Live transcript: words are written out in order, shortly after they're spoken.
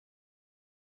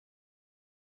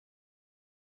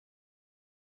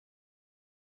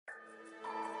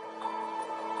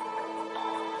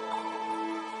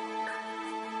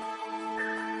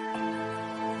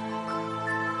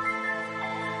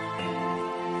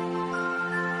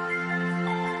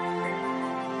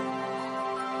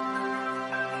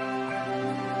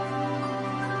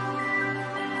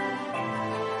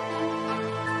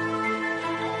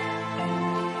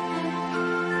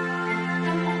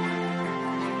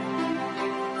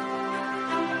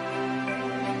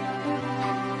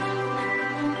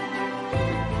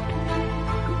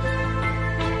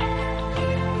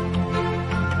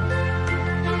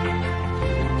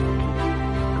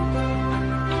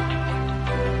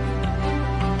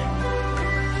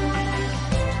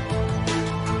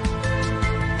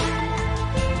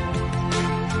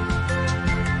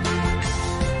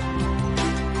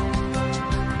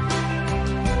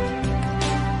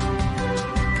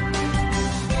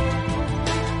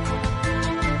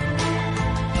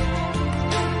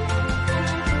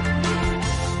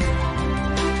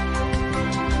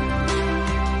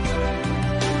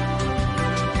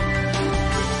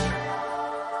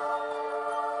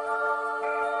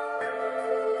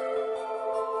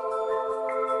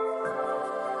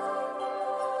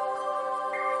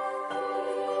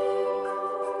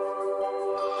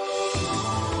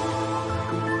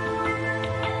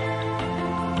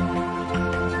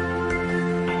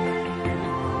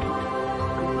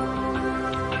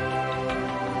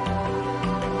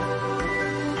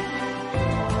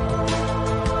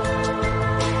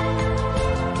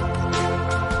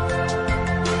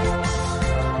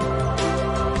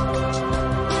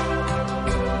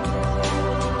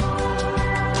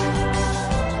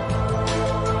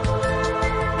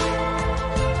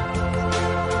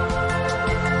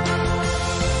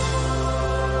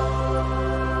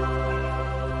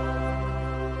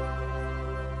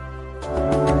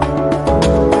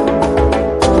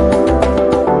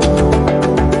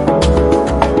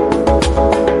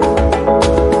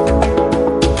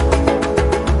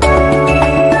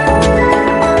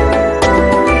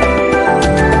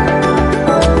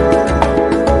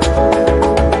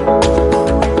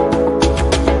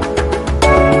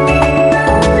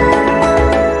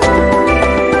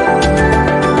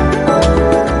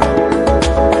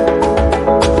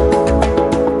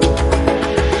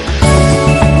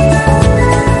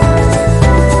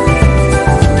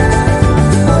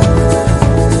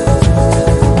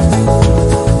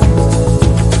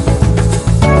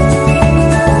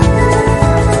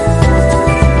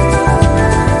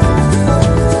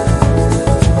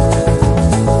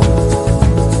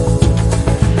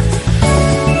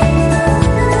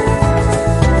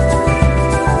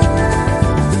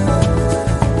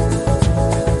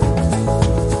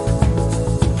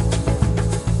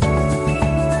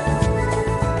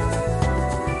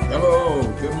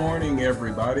Good morning,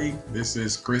 everybody. This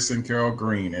is Chris and Carol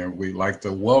Green, and we'd like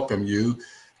to welcome you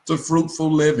to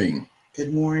Fruitful Living.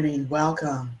 Good morning.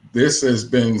 Welcome. This has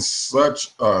been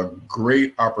such a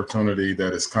great opportunity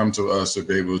that has come to us to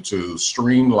be able to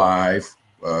stream live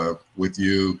with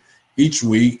you each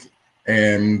week.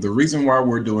 And the reason why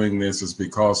we're doing this is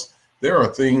because there are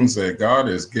things that God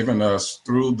has given us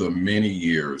through the many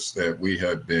years that we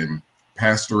have been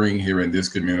pastoring here in this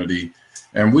community.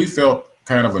 And we felt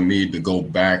kind of a need to go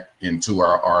back into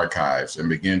our archives and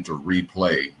begin to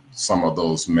replay some of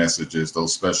those messages,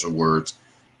 those special words,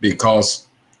 because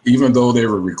even though they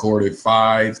were recorded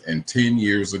 5 and 10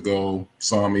 years ago,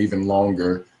 some even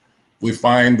longer, we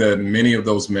find that many of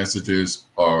those messages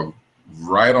are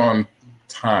right on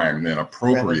time and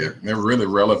appropriate. Relevant. They're really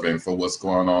relevant for what's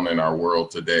going on in our world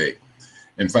today.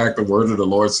 In fact, the word of the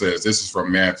Lord says, this is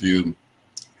from Matthew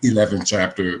 11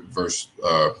 chapter verse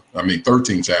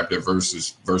 13 chapter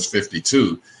verse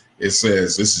 52. It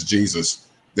says, this is Jesus,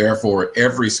 therefore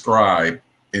every scribe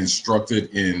instructed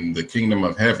in the kingdom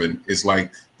of heaven is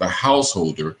like the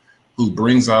householder who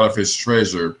brings out of his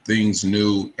treasure things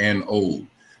new and old.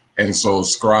 And so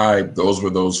scribe, those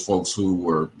were those folks who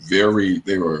were they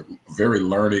were a very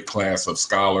learned class of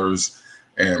scholars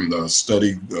and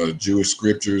studied Jewish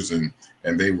scriptures, and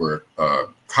they were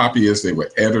copyists, they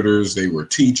were editors, they were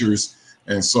teachers.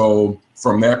 And so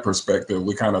from that perspective,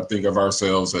 we kind of think of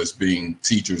ourselves as being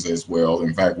teachers as well.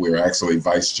 In fact, we're actually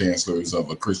vice chancellors of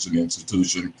a Christian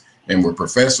institution and we're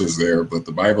professors there. But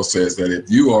the Bible says that if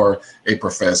you are a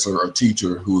professor or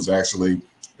teacher who's actually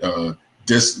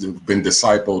just been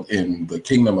discipled in the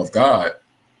kingdom of God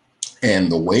and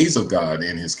the ways of God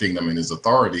in his kingdom and his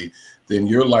authority, then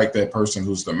you're like that person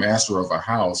who's the master of a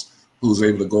house, who's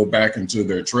able to go back into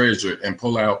their treasure and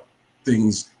pull out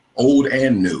things old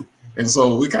and new. And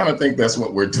so we kind of think that's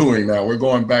what we're doing now. We're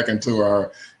going back into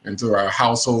our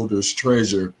householder's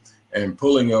treasure and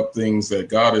pulling up things that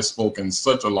God has spoken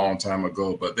such a long time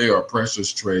ago, but they are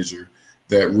precious treasure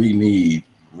that we need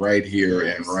right here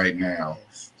and right now.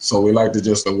 So we like to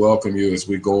just welcome you as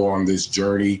we go on this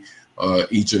journey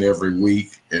each and every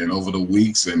week and over the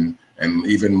weeks and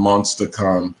even months to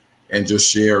come, and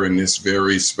just share in this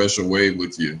very special way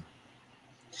with you.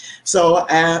 So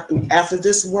after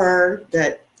this word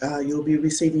that you'll be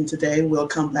receiving today, we'll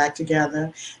come back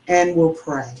together and we'll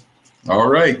pray. All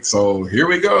right, so here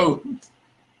we go.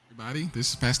 Everybody, this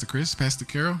is Pastor Chris, Pastor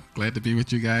Carol. Glad to be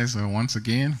with you guys once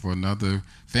again for another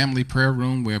Family Prayer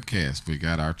Room webcast. We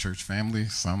got our church family,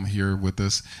 some here with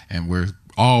us, and we're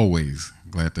always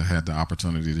glad to have the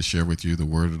opportunity to share with you the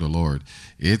word of the Lord.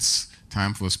 It's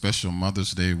time for a special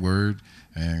Mother's Day word,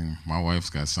 and my wife's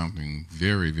got something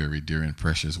very, very dear and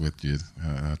precious with you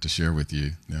to share with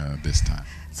you this time.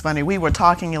 It's funny, we were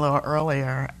talking a little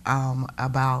earlier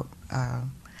about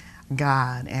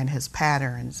God and his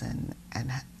patterns and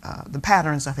the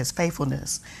patterns of his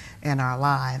faithfulness in our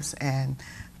lives, and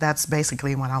that's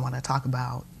basically what I want to talk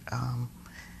about,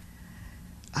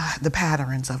 the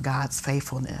patterns of God's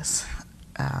faithfulness.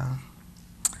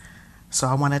 So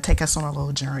I want to take us on a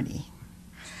little journey.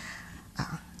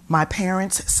 My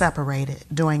parents separated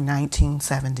during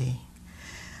 1970.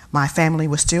 My family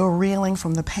was still reeling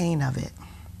from the pain of it.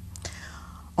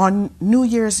 On New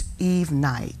Year's Eve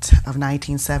night of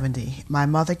 1970, my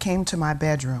mother came to my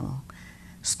bedroom,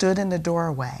 stood in the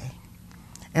doorway,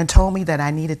 and told me that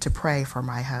I needed to pray for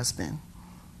my husband.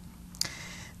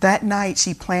 That night,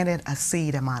 she planted a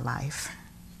seed in my life.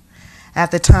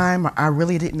 At the time, I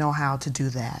really didn't know how to do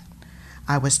that.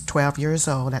 I was 12 years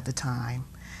old at the time.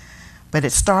 But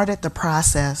it started the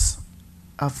process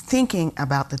of thinking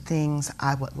about the things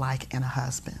I would like in a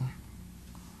husband.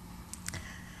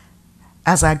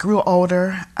 As I grew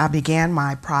older, I began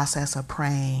my process of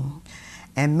praying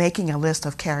and making a list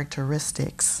of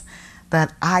characteristics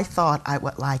that I thought I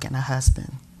would like in a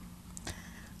husband.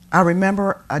 I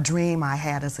remember a dream I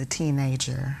had as a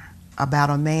teenager about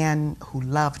a man who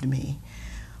loved me,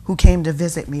 who came to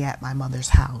visit me at my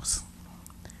mother's house.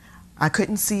 I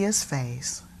couldn't see his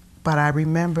face, but I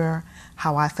remember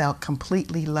how I felt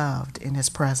completely loved in his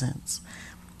presence.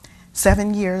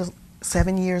 7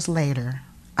 years later,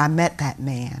 I met that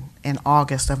man in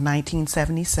August of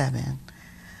 1977,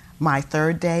 my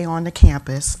third day on the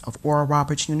campus of Oral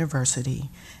Roberts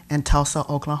University in Tulsa,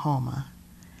 Oklahoma.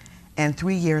 And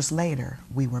 3 years later,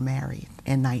 we were married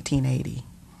in 1980.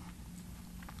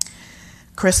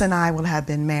 Chris and I will have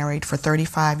been married for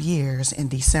 35 years in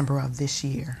December of this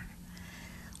year.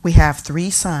 We have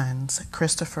 3 sons,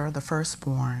 Christopher, the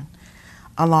firstborn,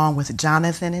 along with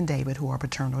Jonathan and David, who are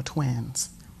paternal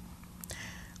twins.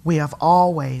 We have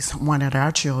always wanted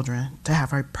our children to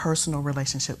have a personal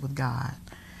relationship with God.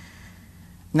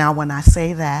 Now, when I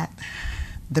say that,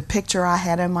 the picture I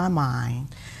had in my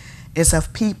mind is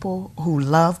of people who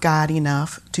love God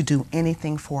enough to do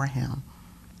anything for him,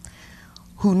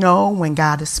 who know when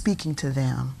God is speaking to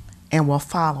them and will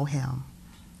follow him.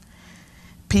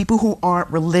 People who aren't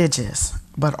religious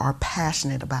but are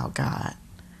passionate about God,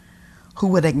 who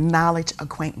would acknowledge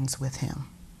acquaintance with him,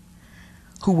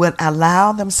 who would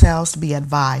allow themselves to be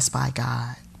advised by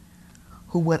God,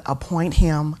 who would appoint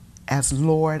him as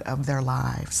Lord of their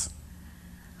lives,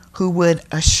 who would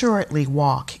assuredly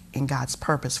walk in God's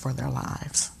purpose for their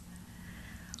lives,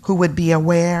 who would be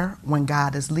aware when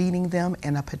God is leading them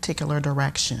in a particular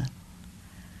direction,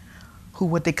 who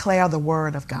would declare the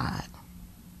word of God,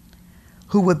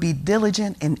 who would be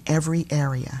diligent in every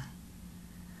area,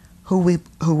 who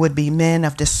would be men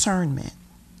of discernment,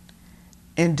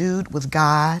 endued with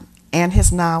God and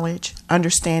his knowledge,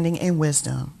 understanding, and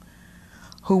wisdom,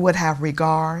 who would have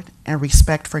regard and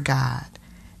respect for God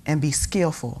and be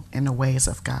skillful in the ways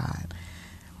of God.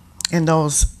 And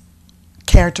those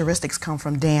characteristics come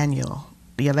from Daniel,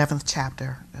 the 11th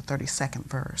chapter, the 32nd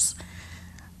verse.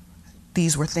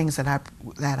 These were things that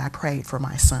I prayed for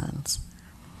my sons.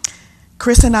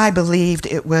 Chris and I believed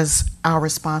it was our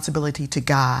responsibility to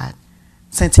God,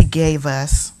 since he gave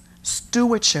us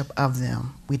stewardship of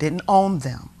them. We didn't own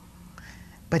them,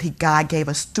 but God gave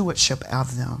us stewardship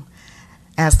of them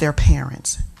as their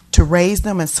parents, to raise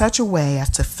them in such a way as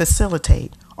to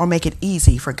facilitate or make it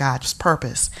easy for God's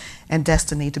purpose and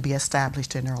destiny to be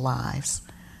established in their lives.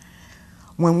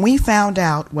 When we found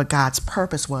out what God's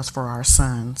purpose was for our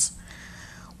sons,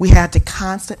 we had to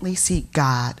constantly seek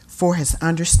God for his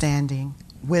understanding,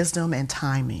 wisdom, and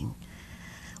timing.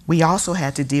 We also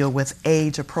had to deal with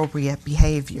age-appropriate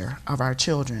behavior of our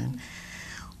children,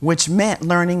 which meant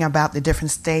learning about the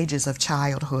different stages of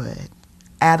childhood,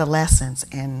 adolescence,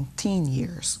 and teen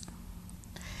years.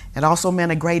 It also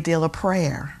meant a great deal of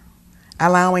prayer,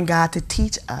 allowing God to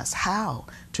teach us how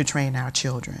to train our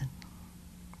children.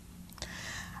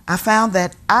 I found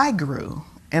that I grew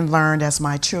and learned as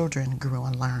my children grew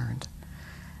and learned.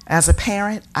 As a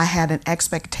parent, I had an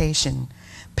expectation,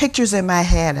 pictures in my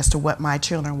head as to what my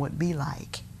children would be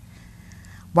like.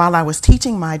 While I was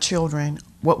teaching my children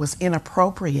what was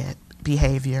inappropriate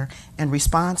behavior and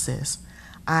responses,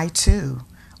 I too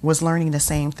was learning the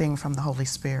same thing from the Holy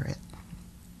Spirit.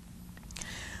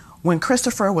 When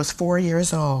Christopher was 4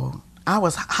 years old, I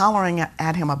was hollering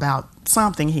at him about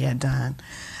something he had done.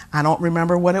 I don't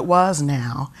remember what it was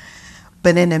now,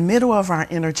 but in the middle of our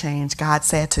interchange, God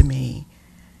said to me,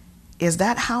 "Is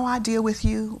that how I deal with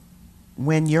you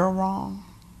when you're wrong?"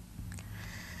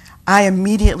 I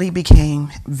immediately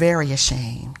became very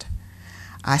ashamed.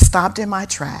 I stopped in my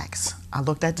tracks. I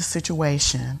looked at the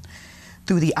situation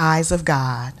through the eyes of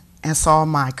God and saw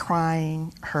my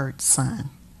crying, hurt son.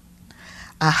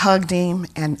 I hugged him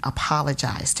and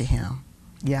apologized to him.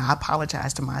 Yeah, I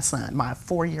apologized to my son, my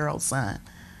 4-year-old son.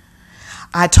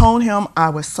 I told him I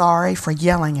was sorry for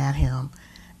yelling at him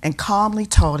and calmly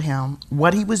told him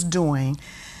what he was doing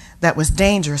that was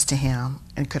dangerous to him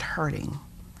and could hurt him.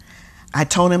 I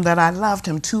told him that I loved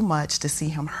him too much to see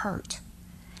him hurt.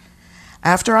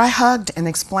 After I hugged and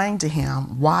explained to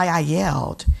him why I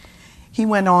yelled, he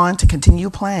went on to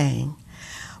continue playing.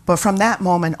 But from that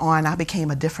moment on, I became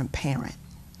a different parent.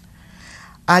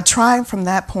 I tried from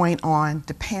that point on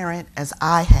to parent as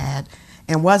I had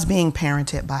and was being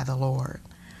parented by the Lord.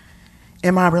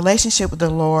 In my relationship with the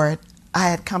Lord, I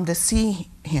had come to see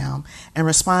him and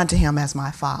respond to him as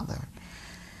my father.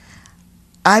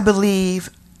 I believe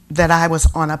that I was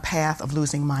on a path of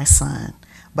losing my son,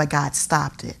 but God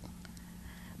stopped it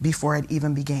before it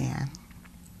even began.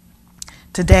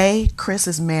 Today, Chris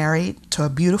is married to a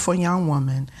beautiful young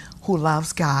woman who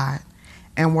loves God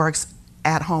and works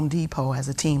at Home Depot as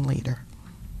a team leader.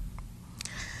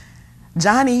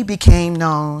 Johnny became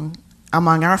known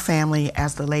among our family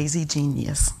as the lazy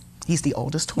genius. He's the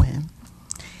oldest twin.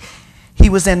 He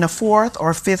was in the 4th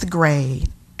or 5th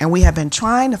grade, and we have been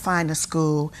trying to find a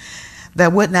school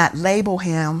that would not label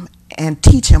him and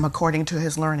teach him according to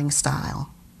his learning style.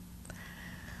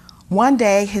 One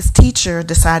day, his teacher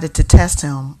decided to test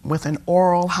him with an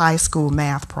oral high school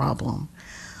math problem,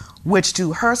 which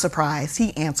to her surprise,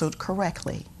 he answered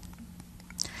correctly.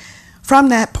 From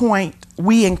that point,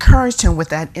 we encouraged him with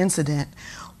that incident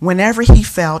whenever he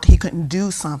felt he couldn't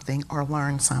do something or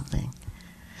learn something.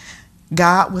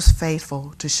 God was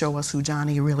faithful to show us who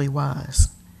Johnny really was.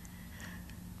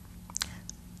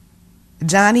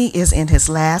 Johnny is in his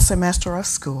last semester of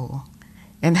school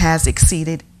and has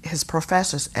exceeded his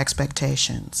professor's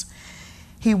expectations.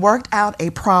 He worked out a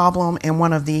problem in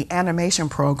one of the animation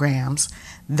programs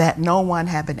that no one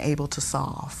had been able to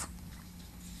solve.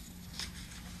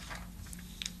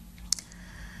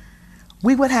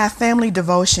 We would have family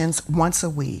devotions once a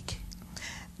week.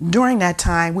 During that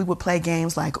time, we would play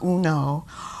games like Uno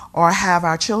or have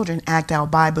our children act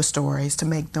out Bible stories to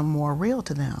make them more real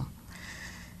to them.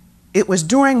 It was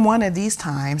during one of these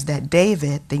times that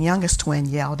David, the youngest twin,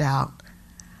 yelled out,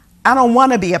 "I don't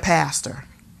want to be a pastor."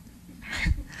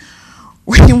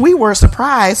 We were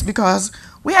surprised because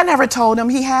we had never told him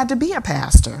he had to be a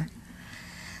pastor.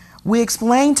 We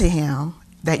explained to him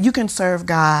that you can serve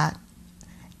God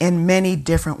in many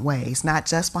different ways, not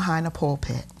just behind a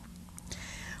pulpit.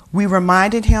 We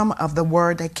reminded him of the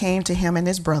word that came to him and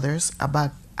his brothers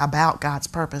about God's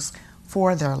purpose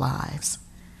for their lives.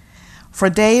 For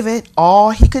David,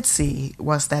 all he could see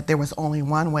was that there was only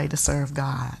one way to serve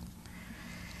God.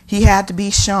 He had to be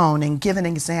shown and given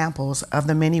examples of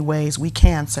the many ways we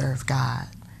can serve God.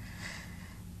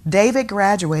 David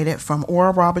graduated from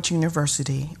Oral Roberts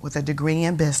University with a degree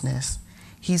in business.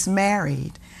 He's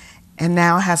married and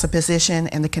now has a position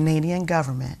in the Canadian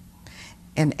government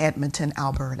in Edmonton,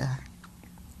 Alberta.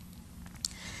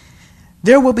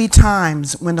 There will be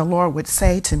times when the Lord would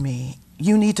say to me,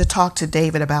 "You need to talk to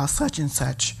David about such and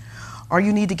such," or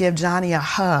 "You need to give Johnny a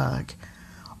hug,"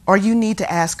 or "You need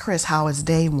to ask Chris how his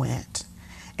day went."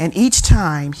 And each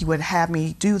time he would have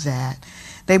me do that,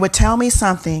 they would tell me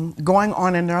something going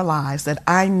on in their lives that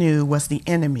I knew was the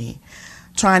enemy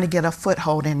trying to get a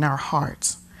foothold in their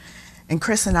hearts. And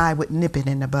Chris and I would nip it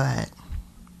in the bud.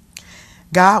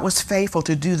 God was faithful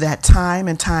to do that time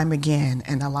and time again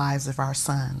in the lives of our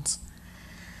sons.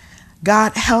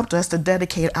 God helped us to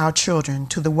dedicate our children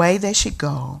to the way they should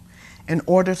go in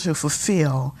order to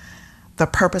fulfill the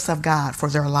purpose of God for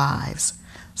their lives,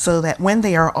 so that when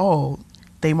they are old,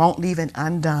 they won't leave it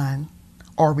undone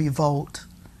or revolt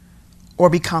or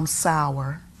become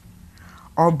sour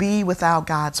or be without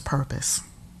God's purpose.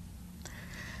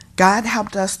 God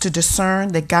helped us to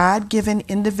discern the God-given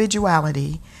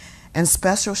individuality and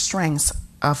special strengths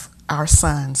of our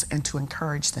sons and to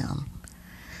encourage them.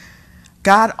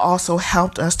 God also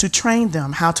helped us to train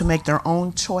them how to make their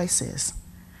own choices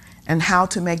and how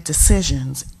to make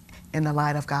decisions in the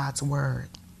light of God's word.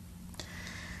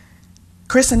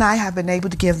 Chris and I have been able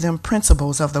to give them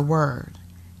principles of the word,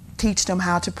 teach them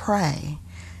how to pray,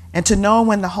 and to know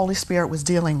when the Holy Spirit was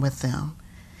dealing with them.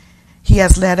 He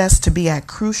has led us to be at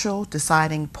crucial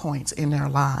deciding points in their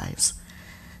lives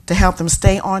to help them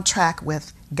stay on track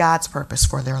with God's purpose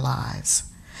for their lives.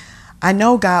 I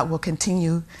know God will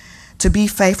continue to be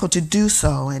faithful to do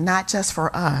so, and not just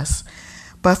for us,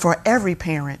 but for every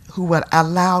parent who would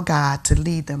allow God to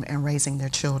lead them in raising their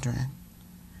children.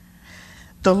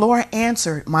 The Lord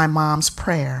answered my mom's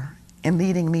prayer in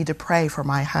leading me to pray for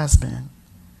my husband.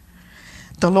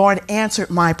 The Lord answered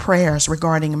my prayers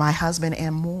regarding my husband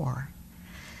and more.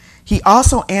 He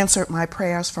also answered my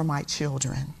prayers for my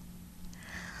children.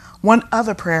 One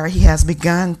other prayer he has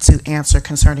begun to answer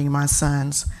concerning my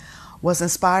sons was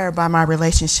inspired by my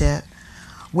relationship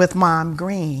with Mom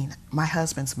Green, my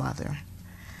husband's mother.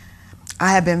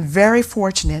 I have been very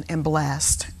fortunate and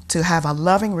blessed to have a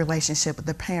loving relationship with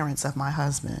the parents of my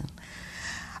husband.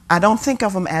 I don't think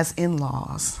of them as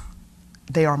in-laws.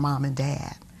 They are mom and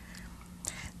dad.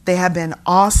 They have been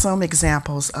awesome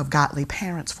examples of godly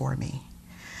parents for me.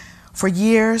 For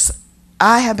years,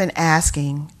 I have been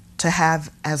asking to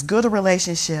have as good a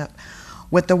relationship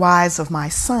with the wives of my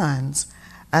sons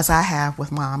as I have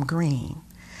with Mom Green,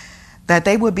 that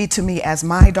they would be to me as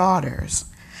my daughters,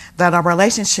 that our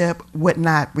relationship would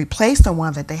not replace the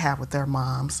one that they have with their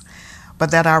moms, but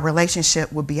that our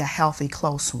relationship would be a healthy,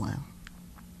 close one.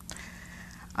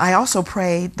 I also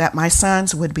prayed that my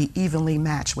sons would be evenly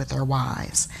matched with their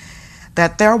wives,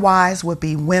 that their wives would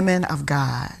be women of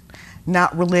God,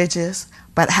 not religious,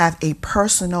 but have a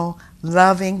personal,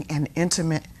 loving, and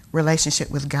intimate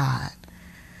relationship with God.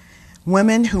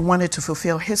 Women who wanted to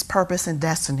fulfill His purpose and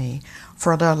destiny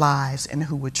for their lives and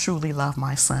who would truly love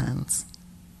my sons.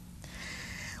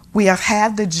 We have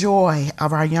had the joy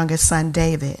of our youngest son,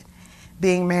 David,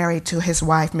 being married to his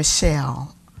wife,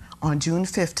 Michelle, on June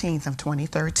 15th of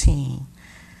 2013.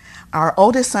 Our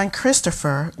oldest son,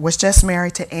 Christopher, was just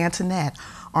married to Antoinette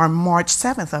on March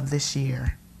 7th of this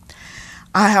year.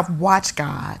 I have watched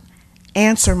God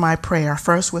answer my prayer,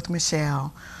 first with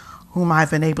Michelle, whom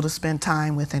I've been able to spend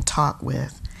time with and talk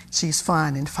with. She's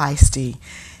fun and feisty,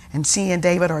 and she and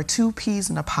David are two peas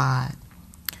in a pod.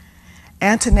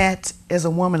 Antoinette is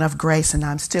a woman of grace, and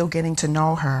I'm still getting to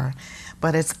know her,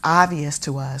 but it's obvious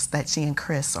to us that she and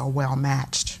Chris are well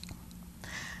matched.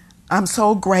 I'm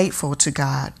so grateful to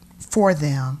God for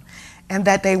them and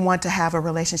that they want to have a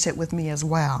relationship with me as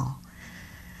well.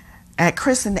 At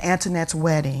Chris and Antoinette's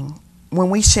wedding, when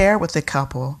we shared with the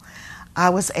couple, I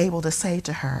was able to say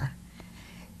to her,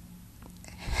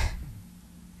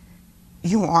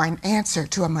 you are an answer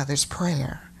to a mother's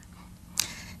prayer.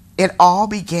 It all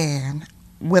began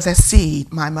with a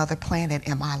seed my mother planted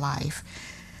in my life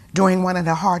during one of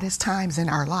the hardest times in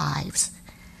our lives.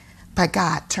 But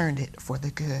God turned it for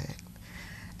the good.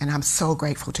 And I'm so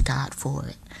grateful to God for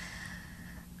it.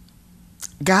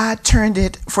 God turned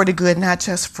it for the good, not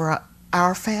just for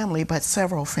our family, but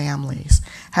several families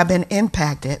have been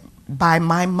impacted by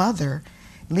my mother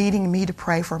leading me to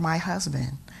pray for my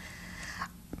husband.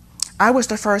 I was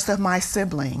the first of my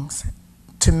siblings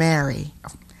to marry.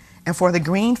 And for the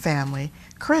Green family,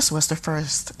 Chris was the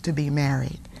first to be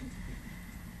married.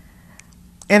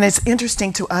 And it's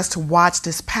interesting to us to watch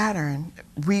this pattern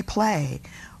replay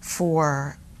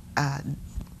for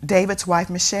David's wife,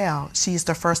 Michelle. She's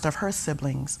the first of her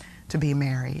siblings to be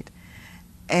married.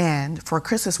 And for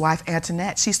Chris's wife,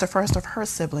 Antoinette, she's the first of her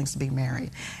siblings to be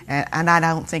married. And I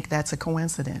don't think that's a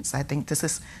coincidence. I think this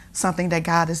is something that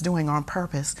God is doing on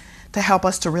purpose to help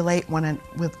us to relate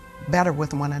better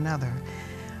with one another.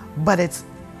 But it's,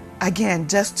 again,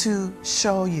 just to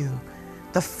show you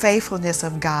the faithfulness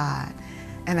of God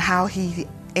and how he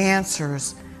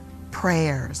answers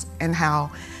prayers and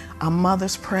how a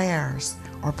mother's prayers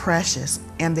are precious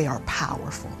and they are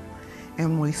powerful.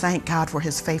 And we thank God for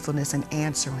his faithfulness in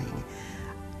answering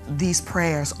these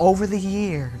prayers over the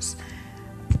years,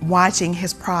 watching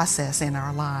his process in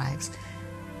our lives.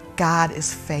 God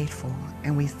is faithful,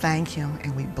 and we thank him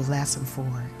and we bless him for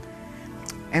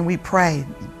it. And we pray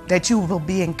that you will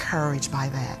be encouraged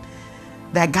by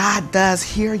that God does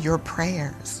hear your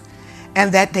prayers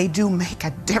and that they do make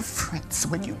a difference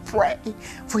when you pray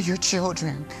for your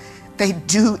children. They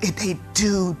do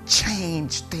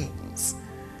change things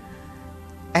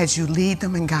as you lead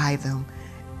them and guide them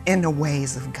in the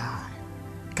ways of God.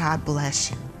 God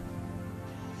bless you.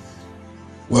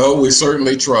 Well, we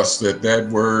certainly trust that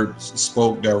word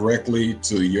spoke directly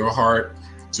to your heart,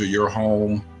 to your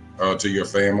home, to your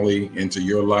family, into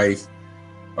your life.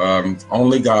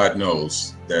 Only God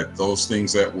knows that those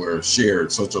things that were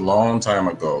shared such a long time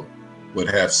ago would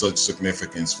have such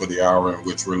significance for the hour in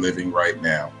which we're living right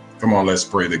now. Come on, let's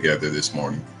pray together this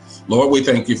morning. Lord, we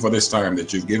thank you for this time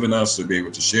that you've given us to be able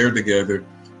to share together,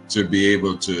 to be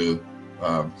able to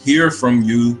hear from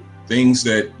you things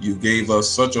that you gave us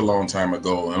such a long time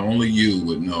ago, and only you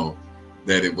would know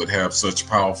that it would have such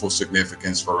powerful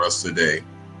significance for us today.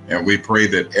 And we pray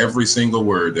that every single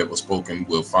word that was spoken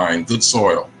will find good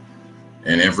soil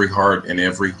in every heart and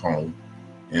every home.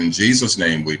 In Jesus'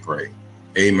 name we pray.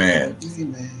 Amen.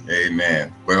 Amen.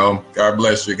 Amen. Well, God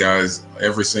bless you guys,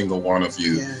 every single one of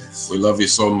you. Yes. We love you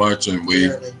so much, and we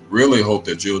really hope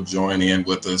that you'll join in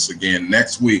with us again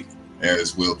next week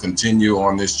as we'll continue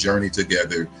on this journey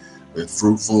together with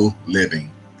Fruitful Living.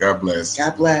 God bless.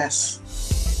 God bless.